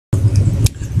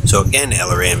So again,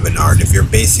 Ellery and Bernard, if you're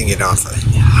basing it off of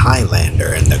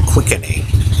Highlander and The Quickening,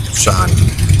 Sean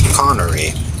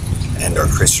Connery and or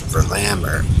Christopher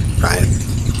Lambert, right?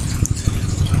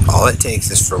 All it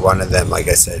takes is for one of them, like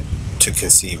I said, to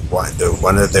conceive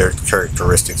one of their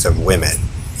characteristics of women,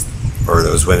 or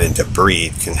those women to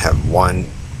breed, can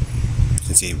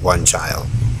conceive one child,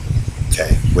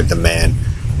 okay, with the man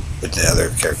with the other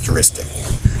characteristic.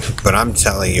 But I'm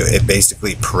telling you, it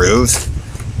basically proves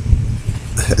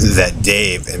that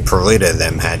Dave and Perlita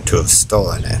them had to have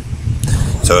stolen it.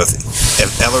 So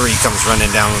if Ellery comes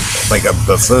running down like a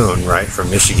buffoon, right,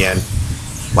 from Michigan,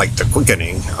 like The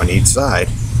Quickening on each side,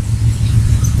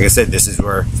 like I said, this is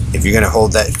where, if you're going to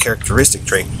hold that characteristic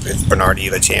trait with Bernard,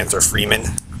 Eva, Chance, or Freeman,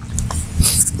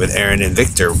 with Aaron and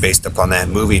Victor, based upon that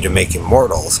movie to make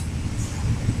immortals,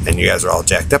 and you guys are all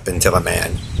jacked up until a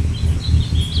man,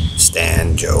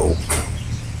 Stan, Joe,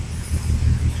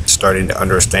 starting to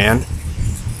understand.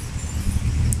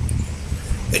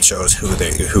 It shows who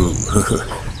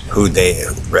they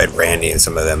Red Randy and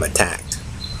some of them attacked,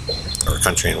 or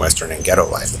country and western and ghetto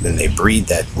life. And then they breed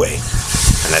that way,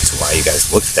 and that's why you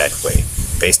guys look that way,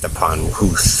 based upon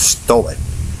who stole it.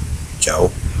 Joe,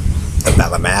 the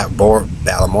Balamorad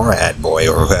boy,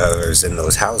 or whoever's in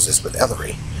those houses with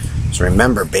Ellery. So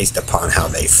remember, based upon how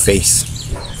they face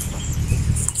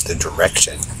the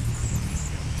direction.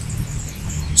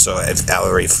 So if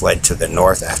Ellery fled to the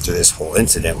north after this whole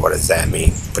incident, what does that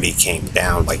mean? But he came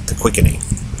down like The Quickening.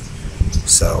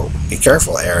 So be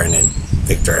careful, Aaron and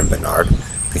Victor and Bernard,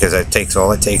 because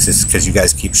all it takes is because you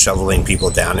guys keep shoveling people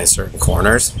down in certain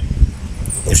corners.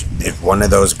 If one of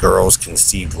those girls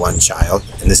conceived one child,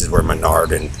 and this is where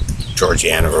Menard and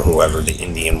Georgiana or whoever, the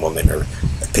Indian woman or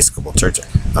Episcopal Church,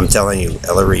 I'm telling you,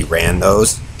 Ellery ran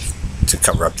those to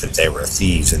cover up that they were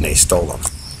thieves and they stole them.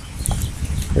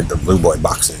 With the Blue Boy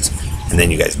boxes, and then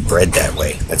you guys bred that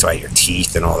way. That's why your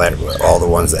teeth and all that were all the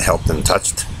ones that helped them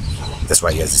touched. That's why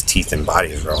you guys' teeth and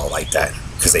bodies are all like that,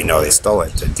 because they know they stole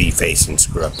it to deface and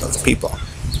screw up those people.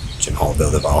 Jim Hall,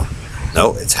 Bill Duvall.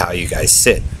 No, it's how you guys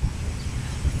sit,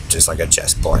 just like a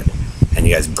chessboard, and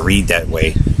you guys breed that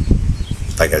way.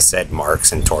 Like I said,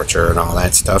 marks and torture and all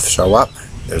that stuff show up.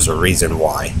 There's a reason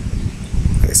why.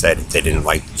 Like I said, if they didn't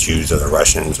like the Jews or the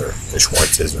Russians or the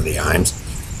Schwartzes or the Imes.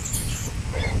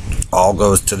 All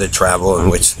goes to the travel in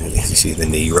which you see the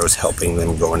Negroes helping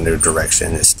them go in their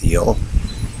direction to steal,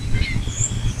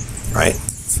 right?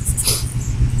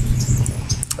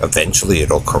 Eventually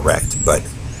it'll correct, but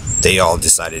they all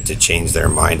decided to change their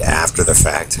mind after the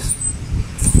fact.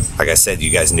 Like I said,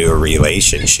 you guys knew a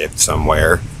relationship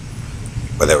somewhere,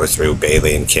 whether it was through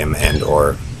Bailey and Kim and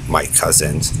or Mike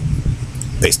Cousins,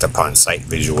 based upon sight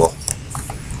visual,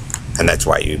 and that's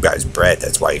why you guys bred.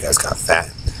 That's why you guys got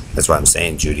fat. That's why I'm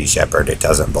saying, Judy Shepard, it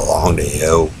doesn't belong to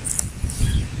you.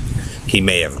 He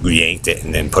may have yanked it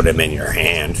and then put him in your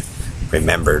hand.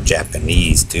 Remember,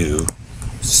 Japanese too.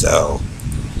 So,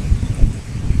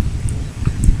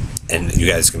 and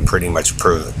you guys can pretty much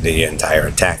prove the entire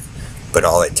attack. But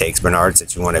all it takes, Bernard,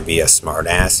 since you want to be a smart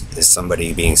ass, is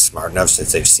somebody being smart enough,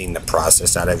 since they've seen the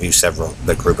process out of you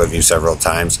the group of you several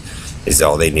times, is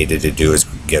all they needed to do is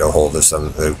get a hold of some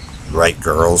of the right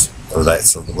girls, or that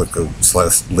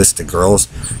list of girls,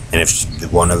 and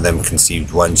if one of them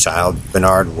conceived one child,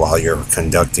 Bernard, while you're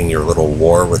conducting your little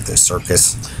war with the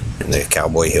circus and the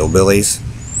cowboy hillbillies,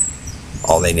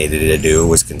 all they needed to do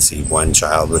was conceive one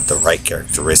child with the right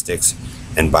characteristics,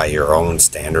 and by your own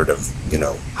standard of,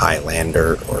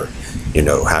 Highlander, or,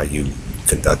 how you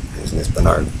conduct business,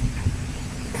 Bernard.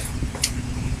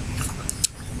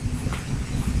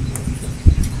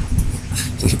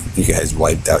 You guys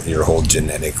wiped out your whole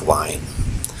genetic line.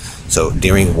 So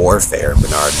during warfare,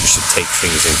 Bernard, you should take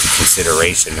things into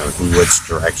consideration of which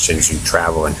directions you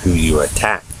travel and who you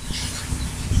attack,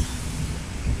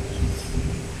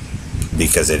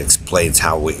 because it explains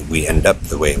how we end up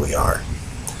the way we are.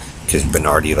 Because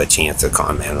Bernard, Ela, Chance,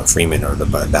 Conman, Freeman, or the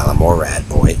Balamorad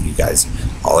boy, you guys,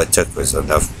 all it took was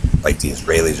enough, like the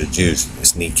Israelis or Jews, to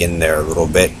sneak in there a little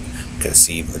bit,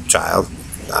 conceive a child,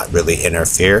 not really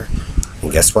interfere.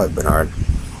 And guess what, Bernard?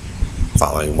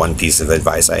 Following one piece of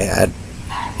advice I had,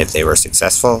 if they were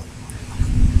successful,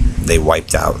 they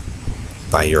wiped out,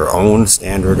 by your own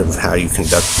standard of how you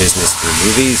conduct business through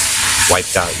movies,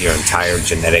 wiped out your entire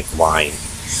genetic line.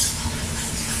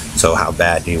 So how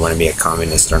bad do you want to be a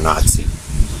communist or Nazi?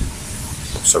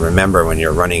 So remember, when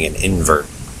you're running an invert,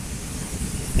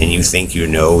 and you think you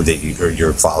know that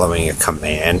you're following a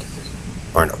command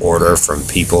or an order from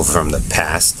people from the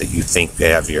past that you think they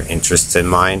have your interests in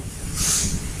mind,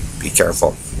 be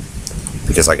careful.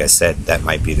 Because like I said, that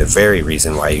might be the very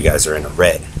reason why you guys are in a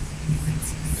red.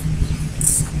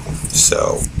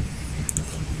 So,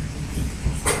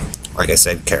 like I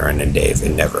said, Karen and Dave,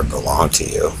 it never belonged to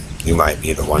you. You might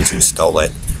be the ones who stole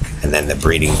it, and then the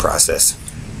breeding process,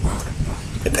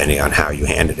 depending on how you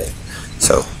handed it.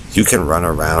 So you can run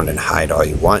around and hide all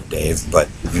you want, Dave, but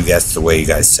you guess the way you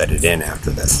guys set it in after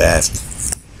the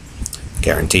theft,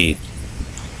 guaranteed.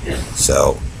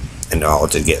 So, and all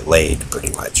to get laid,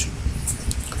 pretty much.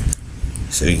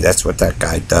 So that's what that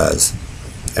guy does.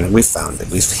 And we found it.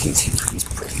 He's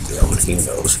pretty good. He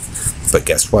knows. But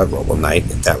guess what, Robo Knight?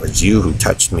 If that was you who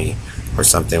touched me, or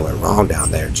something went wrong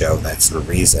down there, Joe, that's the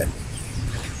reason.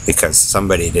 Because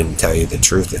somebody didn't tell you the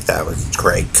truth. If that was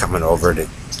Greg coming over to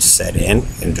set in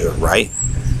and do it right,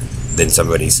 then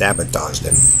somebody sabotaged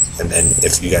him. And then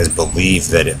if you guys believe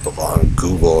that it belonged,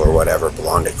 Google or whatever,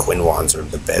 belonged to Quinwans or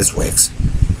the Beswicks,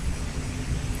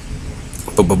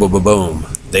 boom,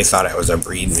 they thought it was a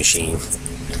breed machine.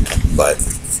 But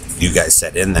you guys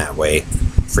set in that way.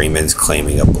 Freeman's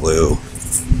claiming a blue,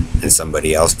 and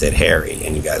somebody else did Harry,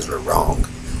 and you guys were wrong.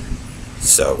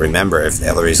 So remember, if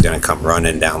Hillary's going to come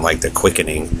running down like the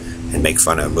Quickening and make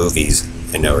fun of movies,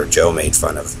 I know, or Joe made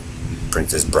fun of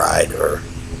Princess Bride or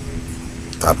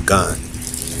Top Gun,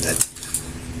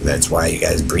 that's why you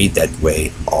guys breed that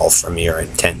way, all from your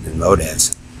intent and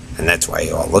motives, and that's why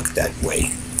you all look that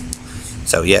way.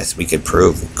 So yes, we could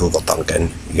prove, Google Duncan,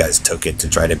 you guys took it to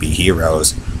try to be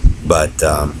heroes, but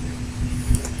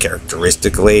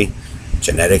characteristically,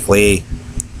 genetically,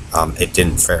 it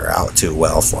didn't fare out too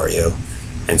well for you.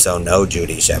 And so no,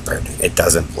 Judy Shepard, it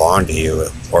doesn't belong to you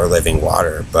or Living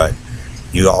Water, but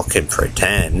you all can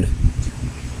pretend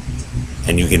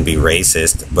and you can be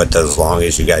racist, but as long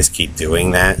as you guys keep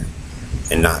doing that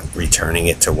and not returning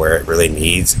it to where it really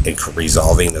needs and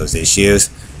resolving those issues,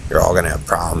 you're all going to have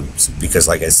problems. Because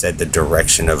like I said, the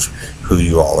direction of who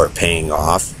you all are paying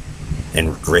off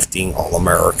and grifting All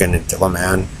American and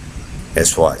Dillaman,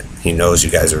 guess what? He knows you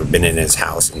guys have been in his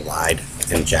house and lied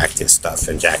and jacked his stuff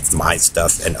and jacked my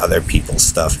stuff and other people's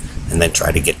stuff and then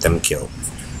try to get them killed.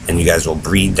 And you guys will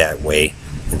breed that way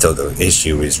until the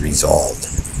issue is resolved.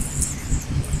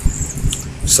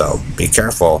 So be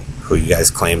careful who you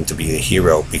guys claim to be the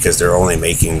hero, because they're only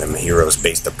making them heroes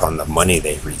based upon the money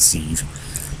they receive.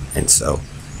 And so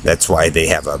that's why they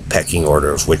have a pecking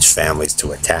order of which families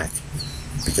to attack,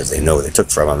 because they know they took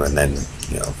from them, and then,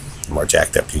 you know, the more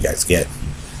jacked up you guys get.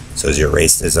 So is your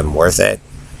racism worth it?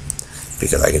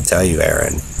 Because I can tell you,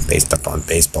 Aaron, based upon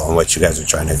baseball and what you guys are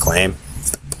trying to claim,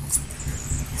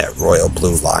 that royal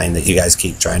blue line that you guys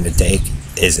keep trying to take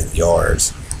isn't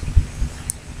yours.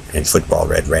 And football,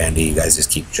 Red Randy, you guys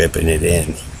just keep dripping it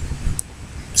in.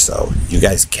 So you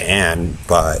guys can,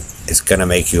 but it's going to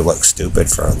make you look stupid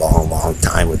for a long, long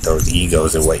time with those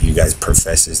egos and what you guys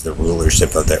profess is the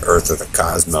rulership of the earth or the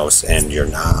cosmos, and you're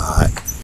not.